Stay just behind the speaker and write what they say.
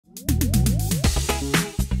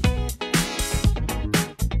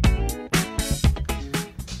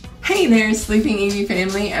Hey there, Sleeping Eevee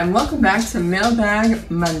family, and welcome back to Mailbag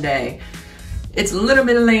Monday. It's a little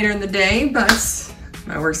bit later in the day, but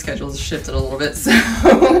my work schedule has shifted a little bit,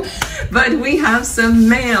 so but we have some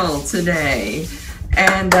mail today,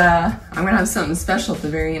 and I'm gonna have something special at the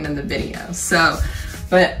very end of the video.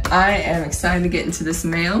 But I am excited to get into this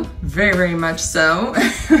mail, very much so.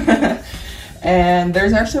 And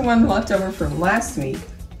there's actually one left over from last week.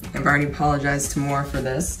 I've already apologized to Moore for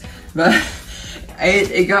this, but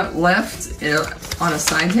it got left on a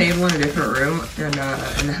side table in a different room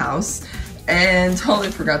in the house, and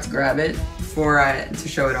totally forgot to grab it to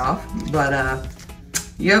show it off. But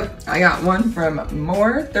yep, I got one from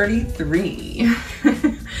Moore33,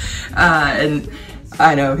 and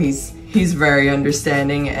I know he's very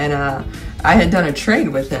understanding, and I had done a trade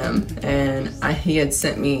with him, and he had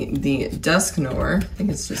sent me the Dusknoir. I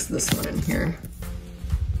think it's just this one in here.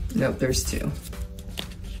 Nope, there's two.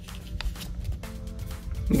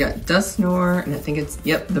 We got Dusknoir, and I think it's,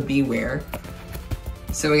 yep, the Beware.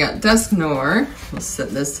 So we got Dusknoir, we'll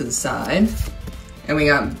set this to the side, and we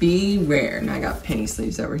got Beware, and I got penny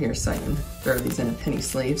sleeves over here, so I can throw these into penny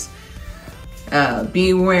sleeves.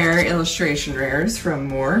 Beware illustration rares from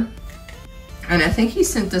Moore, and I think he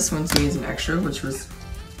sent this one to me as an extra, which was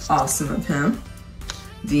awesome of him.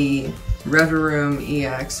 The Reverum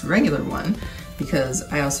EX regular one, because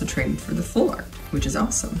I also traded for the full art, which is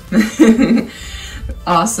awesome.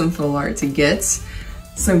 Awesome full art to get.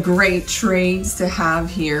 Some great trades to have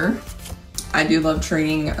here. I do love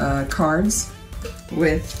trading cards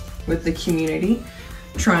with the community,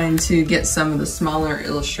 trying to get some of the smaller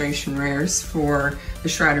illustration rares for the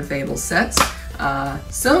Shrouded Fable sets.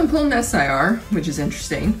 Still haven't pulled an SIR, which is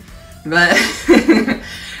interesting, but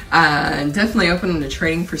definitely open to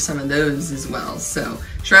trading for some of those as well. So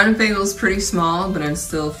Shrouded Fable is pretty small, but I'm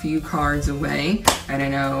still a few cards away, and I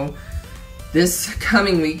know this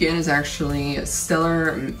coming weekend is actually a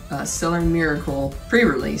Stellar Miracle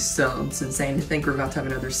pre-release, so it's insane to think we're about to have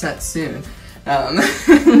another set soon. I'm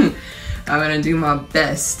gonna do my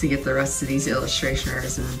best to get the rest of these illustration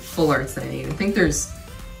rares and full arts that I need. I think there's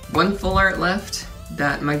one full art left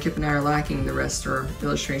that Mudkip and I are lacking. The rest are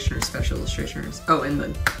illustration or special illustrators. Oh,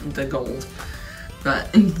 and the gold.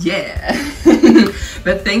 But yeah.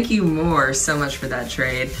 But thank you Moore so much for that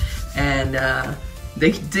trade. And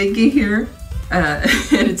they did get here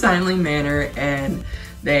in a timely manner, and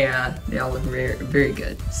they all look very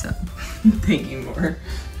good. So thank you Moore.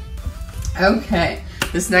 Okay,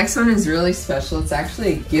 this next one is really special. It's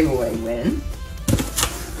actually a giveaway win.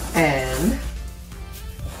 And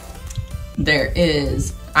there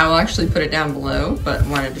is, I will actually put it down below, but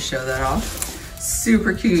wanted to show that off.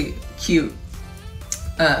 Super cute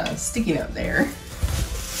sticky note there.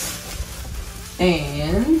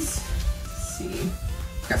 And let's see,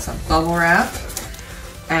 got some bubble wrap,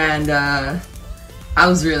 and I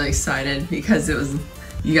was really excited because it was,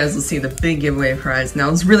 you guys will see the big giveaway prize. Now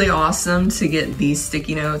it's really awesome to get these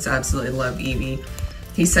sticky notes. I absolutely love Eevee.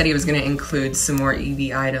 He said he was gonna include some more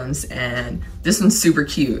Eevee items, and this one's super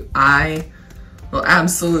cute. I will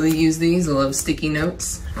absolutely use these. I love sticky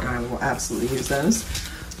notes, and I will absolutely use those.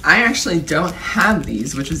 I actually don't have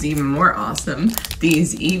these, which is even more awesome.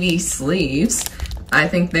 These Eevee sleeves, I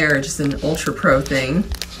think they're just an ultra pro thing.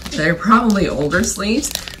 They're probably older sleeves,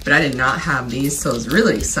 but I did not have these, so I was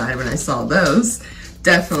really excited when I saw those.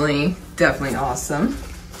 Definitely awesome.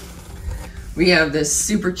 We have this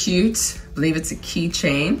super cute, I believe it's a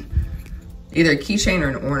keychain, either a keychain or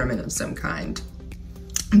an ornament of some kind.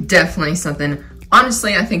 Definitely something,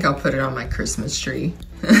 honestly, I think I'll put it on my Christmas tree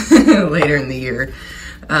later in the year.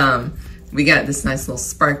 We got this nice little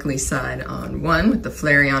sparkly side on one with the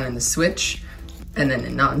Flareon and the switch, and then a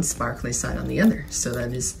non-sparkly side on the other. So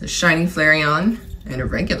that is the shiny Flareon and a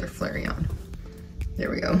regular Flareon. There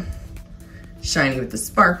we go. Shiny with the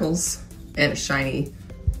sparkles and a shiny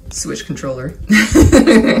Switch controller.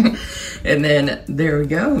 And then there we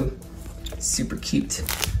go. Super cute.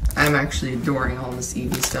 I'm actually adoring all this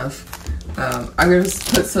Eevee stuff. I'm gonna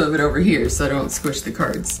put some of it over here so I don't squish the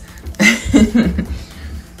cards.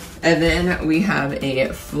 And then we have a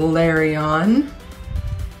Flareon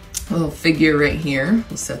little figure right here.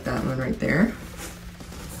 We'll set that one right there.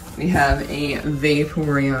 We have a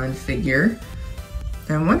Vaporeon figure.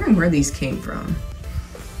 And I'm wondering where these came from.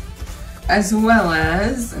 As well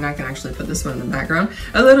as, and I can actually put this one in the background,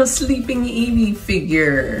 a little sleeping Eevee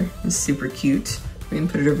figure. It's super cute. We can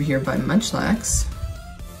put it over here by Munchlax.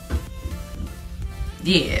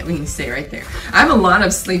 Yeah, we can stay right there. I have a lot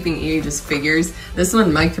of sleeping Eevee just figures. This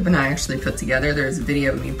one Mudkip and I actually put together. There's a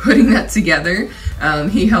video of me putting that together.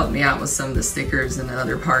 He helped me out with some of the stickers and the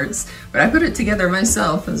other parts, but I put it together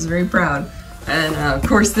myself. I was very proud. And of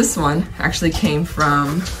course this one actually came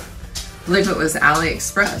from, I believe it was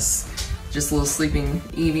AliExpress. Just a little sleeping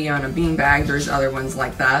Eevee on a beanbag. There's other ones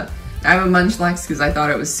like that. I have a Munchlax because I thought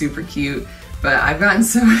it was super cute, but I've gotten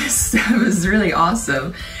so much stuff. It was really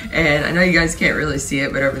awesome. And I know you guys can't really see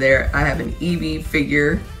it, but over there I have an Eevee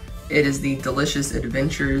figure. It is the Delicious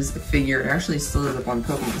Adventures figure. It actually still is up on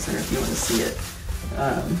Pokemon Center if you want to see it.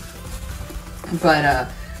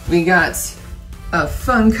 We got a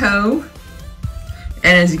Funko.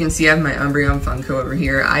 And as you can see, I have my Umbreon Funko over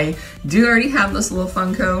here. I do already have this little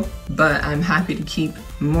Funko, but I'm happy to keep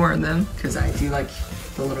more of them because I do like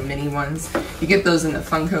the little mini ones. You get those in the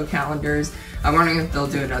Funko calendars. I'm wondering if they'll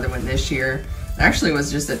do another one this year. It actually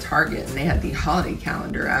was just at Target and they had the holiday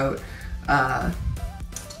calendar out.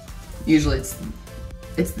 Usually it's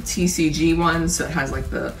the TCG one, so it has like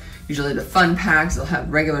usually the fun packs. They'll have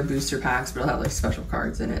regular booster packs, but it'll have like special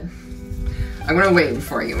cards in it. I'm gonna wait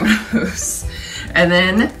before I get one of those. And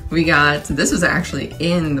then we got, this was actually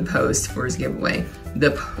in the post for his giveaway,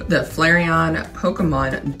 the Flareon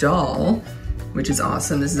Pokemon doll, which is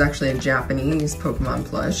awesome. This is actually a Japanese Pokemon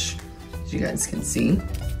plush, as you guys can see.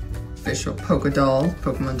 Official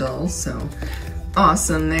Pokemon dolls, so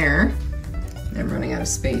awesome there. I'm running out of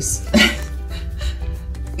space.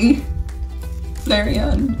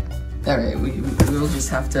 Flareon. All right, we'll just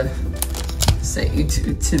have to set you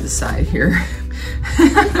to the side here.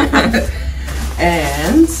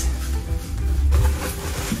 And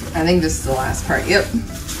I think this is the last part. Yep.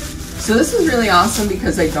 So this is really awesome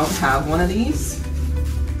because I don't have one of these.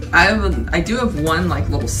 I do have one like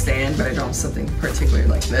little stand, but I don't have something particular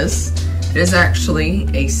like this. It is actually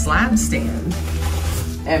a slab stand.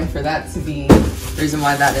 And for that to be, the reason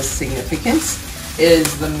why that is significant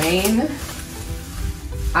is the main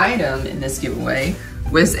item in this giveaway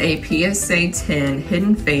was a PSA 10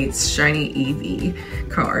 Hidden Fates Shiny Eevee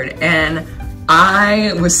card. And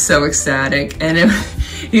I was so ecstatic, and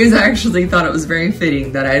he was actually thought it was very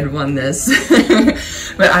fitting that I had won this.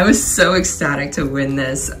 But I was so ecstatic to win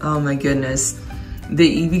this. Oh my goodness.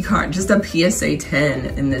 The Eevee card, just a PSA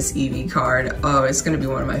 10 in this Eevee card. Oh, it's gonna be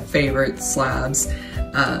one of my favorite slabs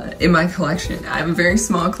in my collection. I have a very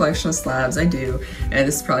small collection of slabs, I do, and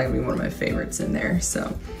this is probably gonna be one of my favorites in there,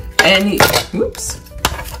 so. And, whoops.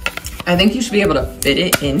 I think you should be able to fit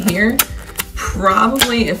it in here.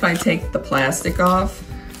 Probably if I take the plastic off,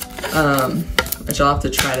 which I'll have to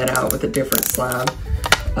try that out with a different slab.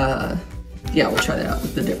 Yeah, we'll try that out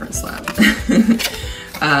with a different slab.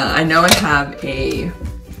 I know I have a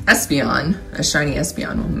Espeon, a shiny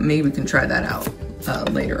Espeon. Well, maybe we can try that out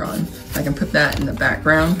later on. I can put that in the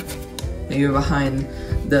background, maybe behind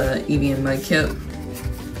the Eevee and Mudkip.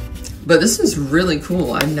 But this is really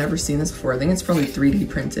cool. I've never seen this before. I think it's probably 3D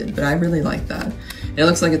printed, but I really like that. It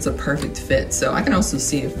looks like it's a perfect fit. So I can also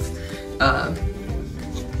see if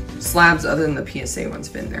slabs other than the PSA ones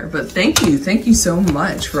fit in there. But thank you so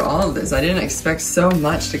much for all of this. I didn't expect so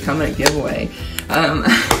much to come in a giveaway.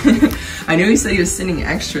 I knew he said he was sending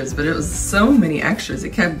extras, but it was so many extras. It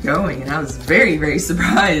kept going, and I was very, very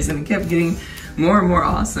surprised, and it kept getting more and more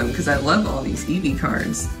awesome because I love all these Eevee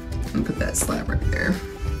cards. I'm gonna put that slab right there.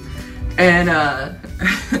 And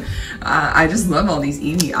I just love all these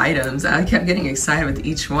Eevee items. I kept getting excited with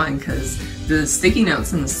each one because the sticky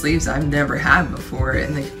notes on the sleeves I've never had before,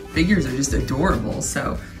 and the figures are just adorable.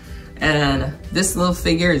 So, and this little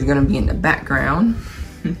figure is gonna be in the background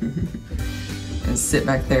and sit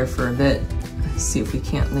back there for a bit. See if we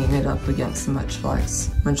can't lean it up against the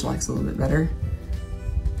Munchlax a little bit better.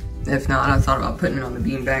 If not, I thought about putting it on the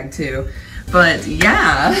beanbag too. But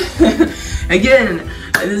yeah, again,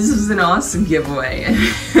 this is an awesome giveaway.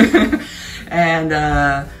 And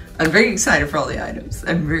I'm very excited for all the items.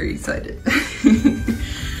 I'm very excited.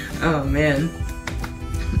 Oh man.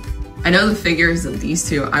 I know the figures of these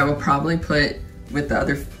two I will probably put with the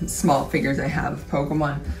other small figures I have of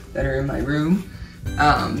Pokemon that are in my room.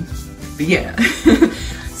 But yeah,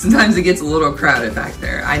 sometimes it gets a little crowded back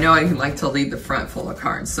there. I know I like to leave the front full of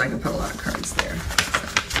cards, so I can put a lot of cards there.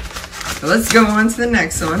 So let's go on to the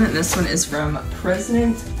next one, and this one is from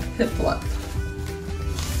President Piplup.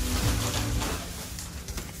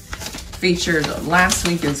 Featured last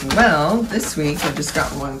week as well. This week I just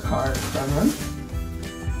got one card from him.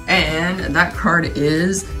 And that card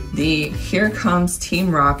is the Here Comes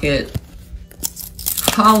Team Rocket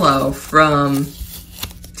holo from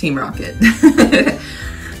Team Rocket.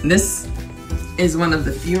 This is one of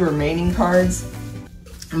the few remaining cards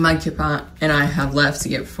Mudkip and I have left to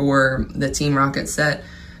get for the Team Rocket set,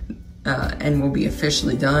 and we'll be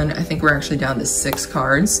officially done. I think we're actually down to 6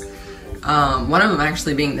 cards. One of them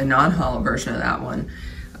actually being the non-holo version of that one.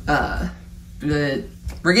 The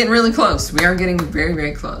we're getting really close. We are getting very,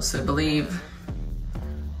 very close. I believe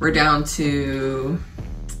we're down to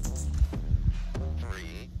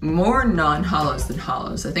more non-hollows than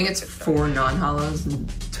hollows. I think it's 4 non-hollows and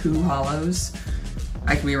 2 hollows.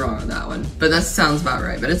 I could be wrong on that one, but that sounds about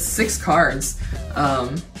right. But it's 6 cards.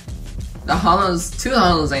 The hollows, 2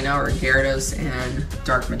 hollows I know are Gyarados and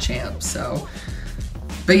Dark Machamp, so.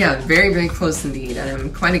 But yeah, very, very close indeed, and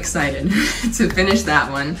I'm quite excited to finish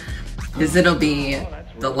that one, because it'll be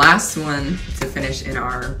the last one to finish in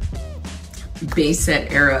our base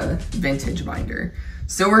set era vintage binder.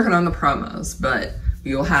 Still working on the promos, but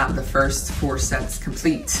we will have the first 4 sets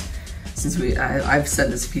complete, since I've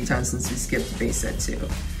said this a few times since we skipped the base set 2.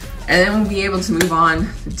 And then we'll be able to move on,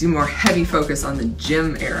 do more heavy focus on the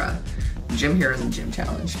gym era. Gym Heroes and Gym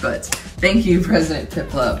Challenge. But thank you, President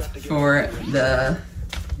Piplup, for the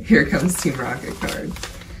Here Comes Team Rocket card.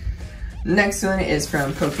 Next one is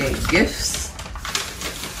from Poke Gifts.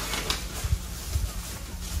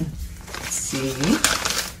 Let's see.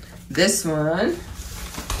 This one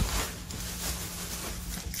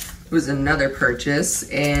was another purchase,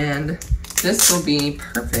 and this will be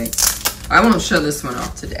perfect. I won't show this one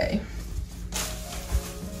off today.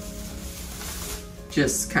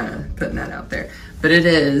 Just kind of putting that out there. But it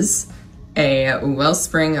is a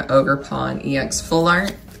Wellspring Ogerpon EX full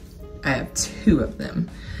art. I have 2 of them.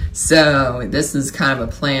 So this is kind of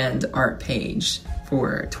a planned art page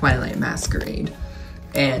for Twilight Masquerade.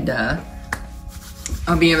 And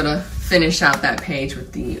I'll be able to finish out that page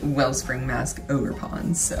with the Wellspring Mask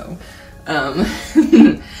Ogerpon. So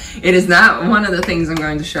it is not one of the things I'm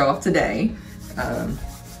going to show off today.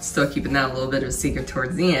 Still keeping that a little bit of a secret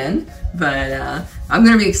towards the end, but I'm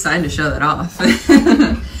gonna be excited to show that off.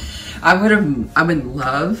 I would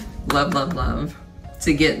love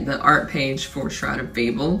to get the art page for Shrouded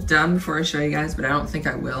Fable done before I show you guys, but I don't think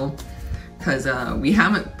I will, because we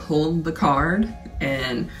haven't pulled the card,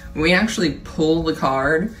 and when we actually pull the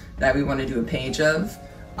card that we want to do a page of,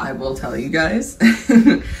 I will tell you guys.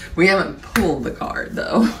 We haven't pulled the card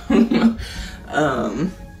though.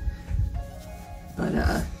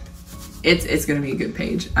 But it's gonna be a good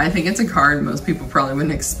page. I think it's a card most people probably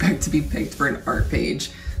wouldn't expect to be picked for an art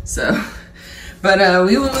page. So, but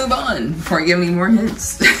we will move on before I give any more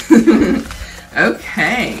hints.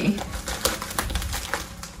 Okay.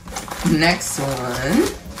 Next one.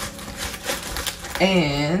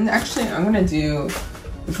 And actually I'm gonna do,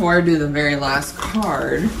 before I do the very last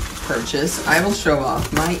card purchase, I will show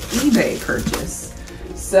off my eBay purchase.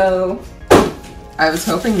 So, I was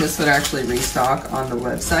hoping this would actually restock on the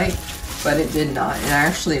website, but it did not. And I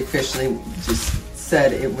actually officially just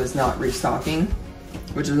said it was not restocking,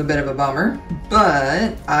 which is a bit of a bummer.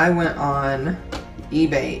 But I went on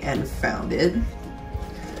eBay and found it.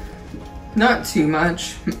 Not too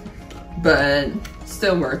much, but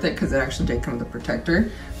still worth it because it actually did come with a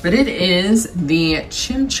protector. But it is the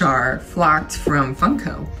Chimchar flocked from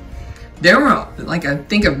Funko. There were, like, I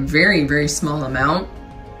think a very, very small amount.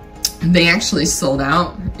 They actually sold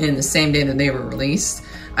out in the same day that they were released.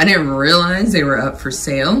 I didn't realize they were up for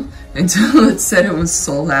sale until it said it was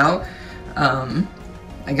sold out.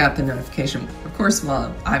 I got the notification, of course,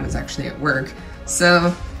 while I was actually at work. So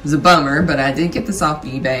it was a bummer, but I did get this off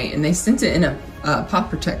eBay, and they sent it in a pop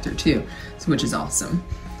protector too, which is awesome.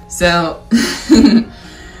 So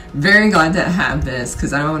very glad to have this,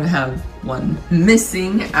 because I don't want to have one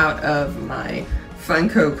missing out of my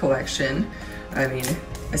Funko collection. I mean,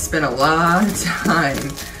 I spent a lot of time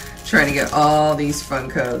trying to get all these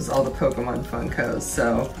Funkos, all the Pokemon Funkos,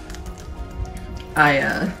 so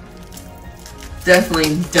I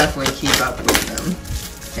definitely keep up with them.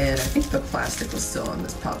 And I think the plastic was still on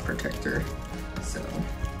this pop protector, so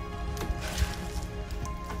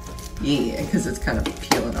yeah, because it's kind of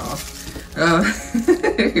peeling off.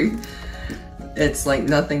 It's like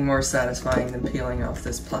nothing more satisfying than peeling off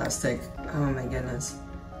this plastic. Oh my goodness.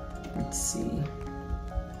 Let's see.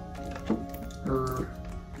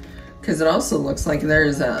 Because it also looks like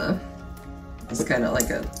there's it's kind of like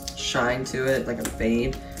a shine to it, like a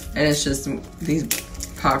fade, and it's just these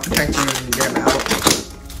pop protectors, when you get them out,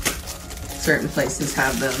 certain places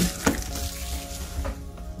have them,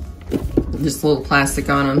 just a little plastic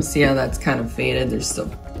on them. See how that's kind of faded? There's still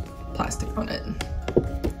plastic on it.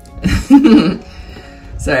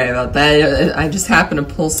 Sorry about that. I just happened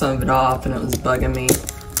to pull some of it off and it was bugging me.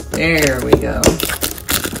 There we go.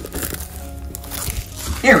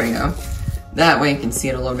 Here we go. That way you can see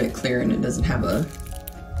it a little bit clearer and it doesn't have a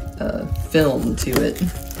film to it,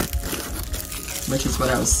 which is what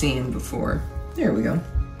I was seeing before. There we go.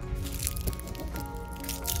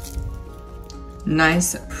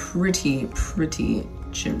 Nice, pretty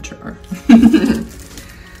Chimchar.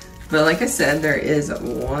 But like I said, there is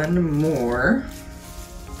one more.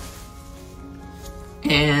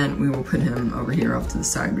 And we will put him over here off to the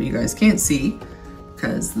side where you guys can't see,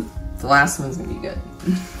 because the last one's gonna be good.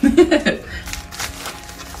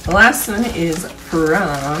 The last one is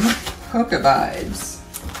from Vibes.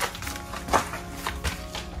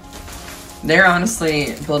 They're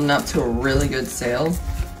honestly building up to a really good sale,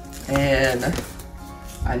 and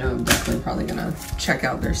I know I'm definitely probably gonna check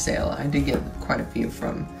out their sale. I did get quite a few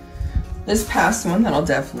from this past one that'll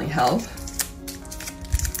definitely help.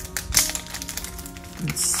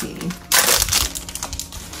 Let's see.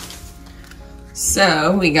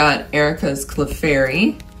 So we got Erica's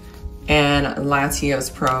Clefairy and Latios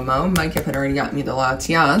promo. Mudkip had already got me the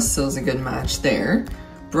Latias, so it was a good match there.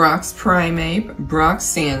 Brock's Primeape, Brock's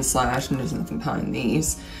Sandslash, and there's nothing behind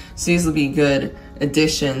these. So these will be good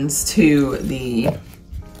additions to the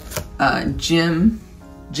Gym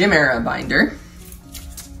Era binder.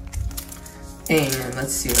 And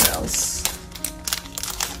let's see what else.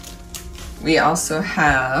 We also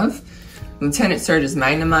have Lieutenant Surge's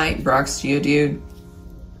Magnemite, Brock's Geodude.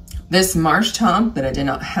 This Marshtomp that I did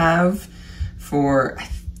not have for,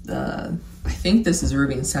 I think this is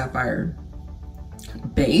Ruby and Sapphire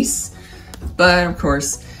base. But of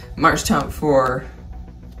course, Marshtomp for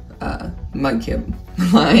Mudkip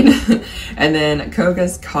line. And then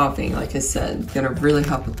Koga's Coughing, like I said, gonna really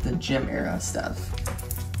help with the Gym Era stuff.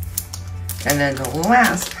 And then the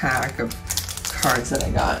last pack of cards that I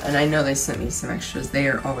got, and I know they sent me some extras. They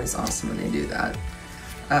are always awesome when they do that.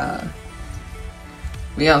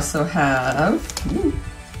 We also have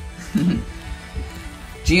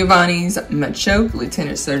Giovanni's Machoke,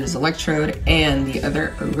 Lieutenant Surge's Electrode, and the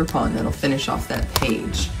other Ogerpon that'll finish off that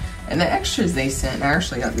page. And the extras they sent, I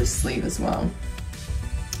actually got this sleeve as well.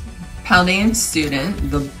 Paldean Student,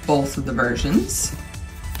 both of the versions.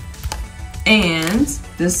 And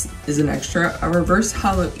this is an extra, a reverse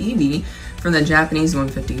holo Eevee from the Japanese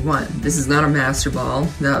 151. This is not a Master Ball.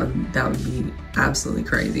 That would be absolutely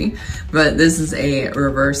crazy. But this is a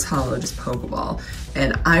reverse holo, just Pokeball.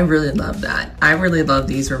 And I really love that. I really love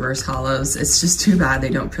these reverse holos. It's just too bad they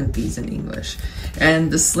don't print these in English. And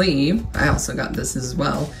the sleeve, I also got this as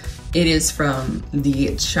well. It is from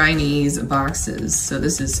the Chinese boxes. So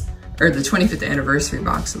this is, or the 25th anniversary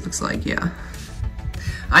box, it looks like, yeah.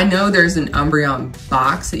 I know there's an Umbreon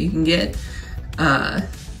box that you can get.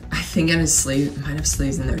 I think it has sleeves, it might have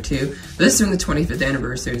sleeves in there too. But this is from the 25th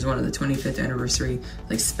anniversary. It's one of the 25th anniversary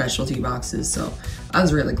like specialty boxes. So I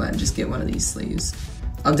was really glad to just get one of these sleeves.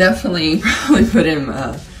 I'll definitely probably put him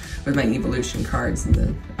with my evolution cards in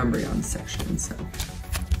the Umbreon section. So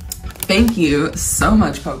thank you so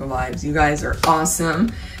much, Vibes. You guys are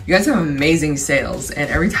awesome. You guys have amazing sales, and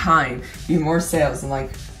every time you do more sales, and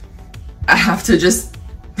like I have to just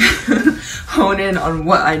hone in on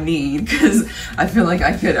what I need, because I feel like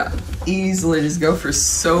I could easily just go for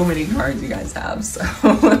so many cards you guys have. So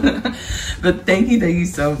but thank you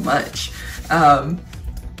so much. And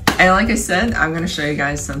like I said, I'm going to show you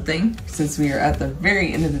guys something. Since we are at the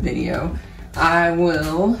very end of the video, I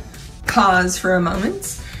will pause for a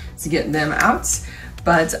moment to get them out.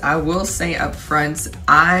 But I will say up front,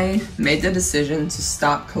 I made the decision to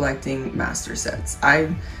stop collecting master sets.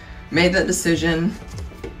 I made that decision.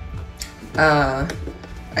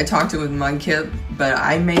 I talked it with Mudkip, but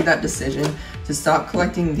I made that decision to stop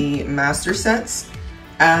collecting the master sets,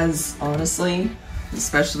 as honestly,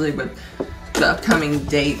 especially with the upcoming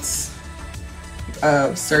dates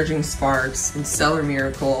of Surging Sparks and Stellar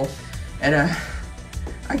Miracle, and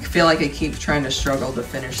I feel like I keep trying to struggle to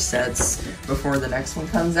finish sets before the next one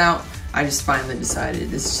comes out. I just finally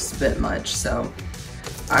decided it's just a bit much, so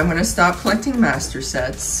I'm gonna stop collecting master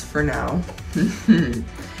sets for now.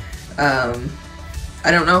 I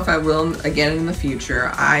don't know if I will again in the future.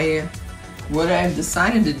 What I've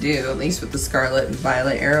decided to do, at least with the Scarlet and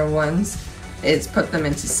Violet era ones, is put them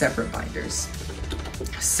into separate binders.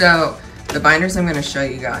 So the binders I'm going to show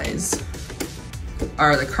you guys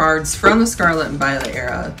are the cards from the Scarlet and Violet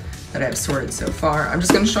era that I've sorted so far. I'm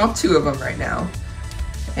just going to show off 2 of them right now,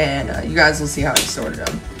 and you guys will see how I sorted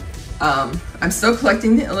them. I'm still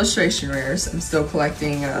collecting the illustration rares. I'm still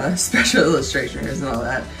collecting special illustration rares and all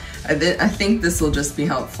that. I think this will just be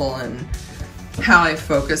helpful in how I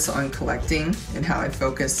focus on collecting and how I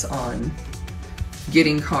focus on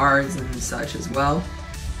getting cards and such as well.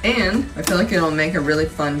 And I feel like it'll make a really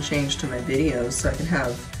fun change to my videos, so I can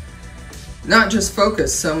have not just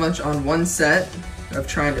focus so much on one set of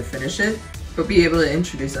trying to finish it, but be able to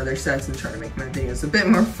introduce other sets and try to make my videos a bit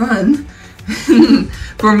more fun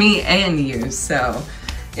for me and you. So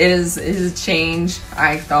it is a change.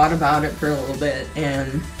 I thought about it for a little bit,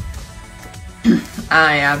 and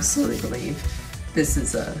I absolutely believe this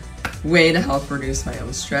is a way to help reduce my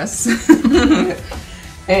own stress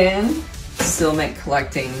and still make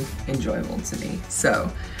collecting enjoyable to me. So,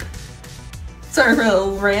 sorry for a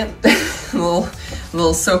little rant, a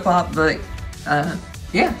little soap op, but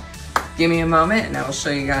yeah, give me a moment and I will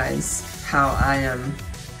show you guys how I am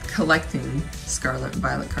collecting Scarlet and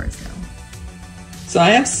Violet cards now. So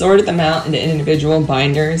I have sorted them out into individual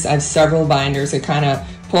binders. I have several binders. I kind of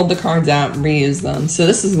pulled the cards out and reused them. So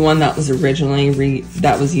this is one that was originally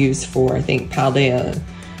used for, I think, Paldea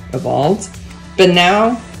Evolved. But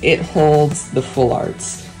now it holds the full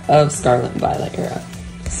arts of Scarlet and Violet era.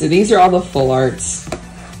 So these are all the full arts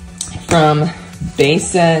from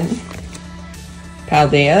base set,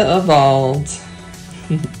 Paldea Evolved,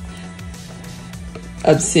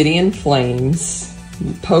 Obsidian Flames,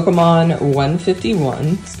 Pokemon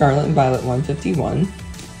 151, Scarlet and Violet 151,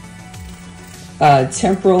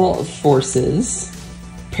 Temporal Forces,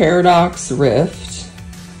 Paradox Rift.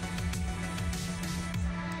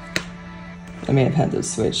 I may have had those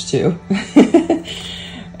switched too.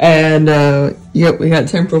 And yep, we got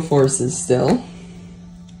Temporal Forces still.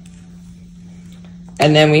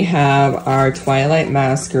 And then we have our Twilight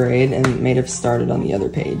Masquerade, and it may have started on the other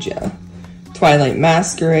page, yeah. Twilight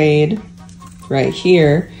Masquerade right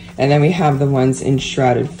here, and then we have the ones in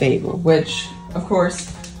Shrouded Fable, which, of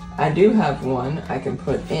course, I do have one I can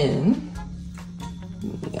put in.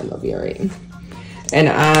 Yeah, that'll be alright. And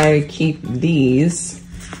I keep these.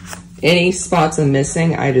 Any spots I'm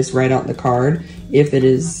missing, I just write out the card if it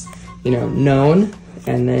is, you know, known,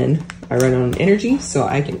 and then I write on energy, so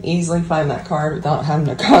I can easily find that card without having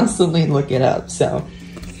to constantly look it up. So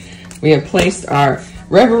we have placed our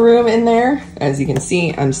Reverie in there. As you can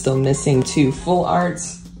see, I'm still missing 2 full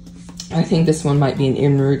arts. I think this one might be an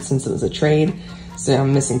en route since it was a trade. So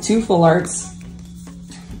I'm missing 2 full arts.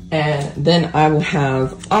 And then I will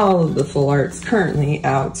have all of the full arts currently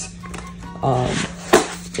out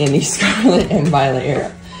in the Scarlet and Violet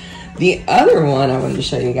era. The other one I wanted to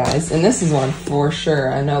show you guys, and this is one for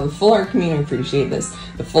sure. I know the full art community appreciate this.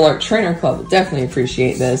 The Full Art Trainer Club will definitely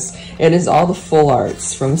appreciate this. It is all the full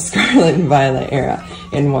arts from the Scarlet and Violet era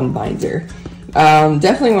in one binder.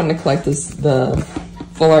 Definitely want to collect the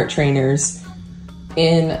full art trainers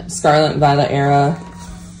in Scarlet and Violet era.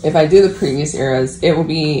 If I do the previous eras, it will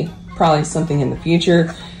be probably something in the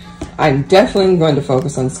future. I'm definitely going to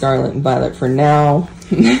focus on Scarlet and Violet for now.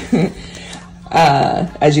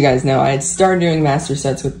 As you guys know, I had started doing master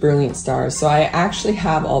sets with Brilliant Stars, so I actually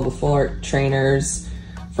have all the full art trainers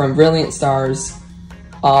from Brilliant Stars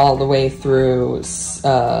all the way through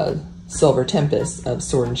Silver Tempest of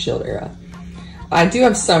Sword and Shield era. I do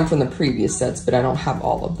have some from the previous sets, but I don't have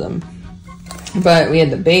all of them. But we had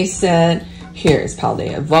the base set. Here's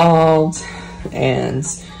Paldea Evolved and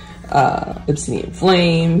Obsidian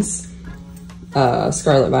Flames,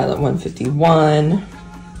 Scarlet Violet 151.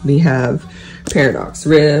 We have Paradox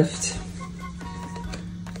Rift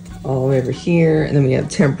all the way over here, and then we have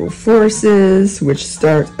Temporal Forces, which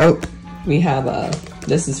start. Oh, we have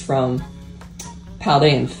this is from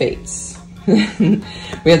Paldean Fates.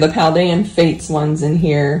 We have the Paldean Fates ones in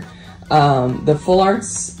here. The full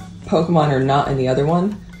arts Pokemon are not in the other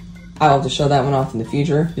one. I'll have to show that one off in the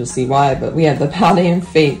future. You'll see why. But we have the Paldean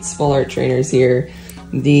Fates full art trainers here,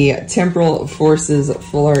 the Temporal Forces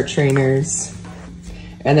full art trainers,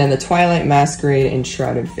 and then the Twilight Masquerade and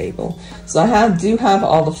Shrouded Fable. So I do have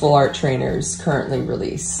all the full art trainers currently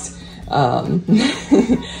released.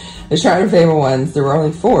 The Shrouded Fable ones, there were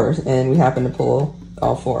only 4, and we happened to pull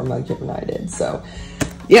all 4. Mudkip and I did. So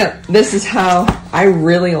yeah, this is how I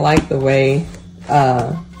really like the way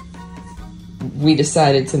we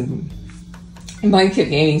decided to. Mudkip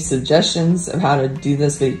gave me suggestions of how to do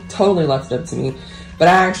this, but he totally left it up to me. But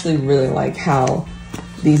I actually really like how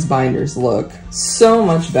these binders look so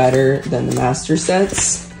much better than the master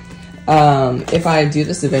sets. If I do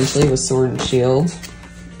this eventually with Sword and Shield,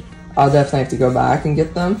 I'll definitely have to go back and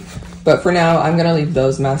get them. But for now, I'm gonna leave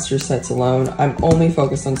those master sets alone. I'm only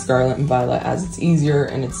focused on Scarlet and Violet as it's easier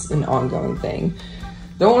and it's an ongoing thing.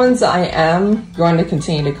 The ones I am going to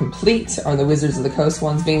continue to complete are the Wizards of the Coast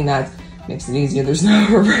ones, being that makes it easier. There's no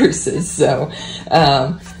reverses. So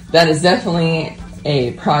that is definitely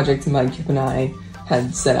a project Mudkip and I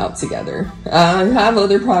had set out together. I have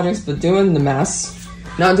other projects, but not doing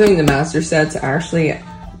the master sets actually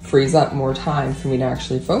frees up more time for me to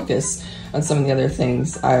actually focus on some of the other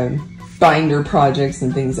things, binder projects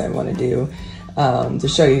and things I want to do to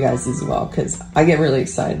show you guys as well, because I get really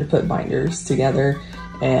excited to put binders together,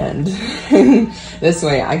 and this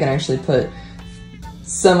way I can actually put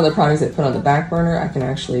some of the products I put on the back burner, I can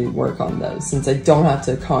actually work on those since I don't have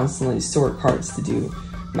to constantly sort cards to do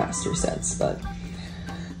master sets. But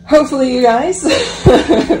hopefully you guys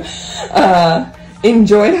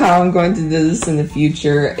enjoyed how I'm going to do this in the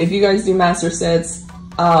future. If you guys do master sets,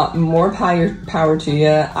 more power to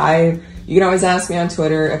you. You can always ask me on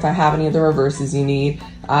Twitter if I have any of the reverses you need.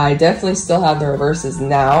 I definitely still have the reverses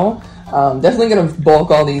now. Definitely gonna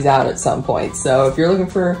bulk all these out at some point. So if you're looking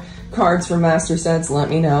for cards for master sets, let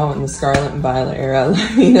me know. In the Scarlet and Violet era,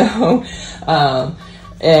 let me know.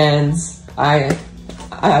 And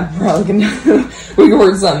I'm probably gonna, we can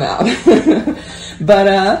work something out.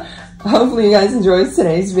 But hopefully you guys enjoyed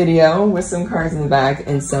today's video with some cards in the back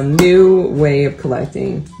and some new way of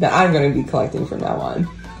collecting that I'm gonna be collecting from now on.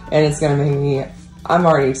 And it's gonna make me, I'm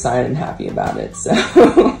already excited and happy about it. So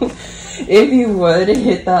if you would,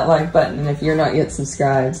 hit that like button. And if you're not yet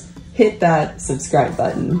subscribed, hit that subscribe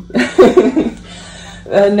button.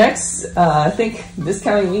 Next, I think this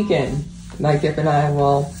coming weekend, Mudkip and I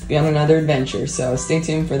will be on another adventure. So stay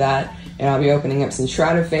tuned for that. And I'll be opening up some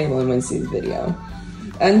Shrouded Fable in Wednesday's video.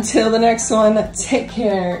 Until the next one, take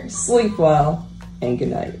care, sleep well, and good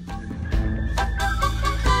night.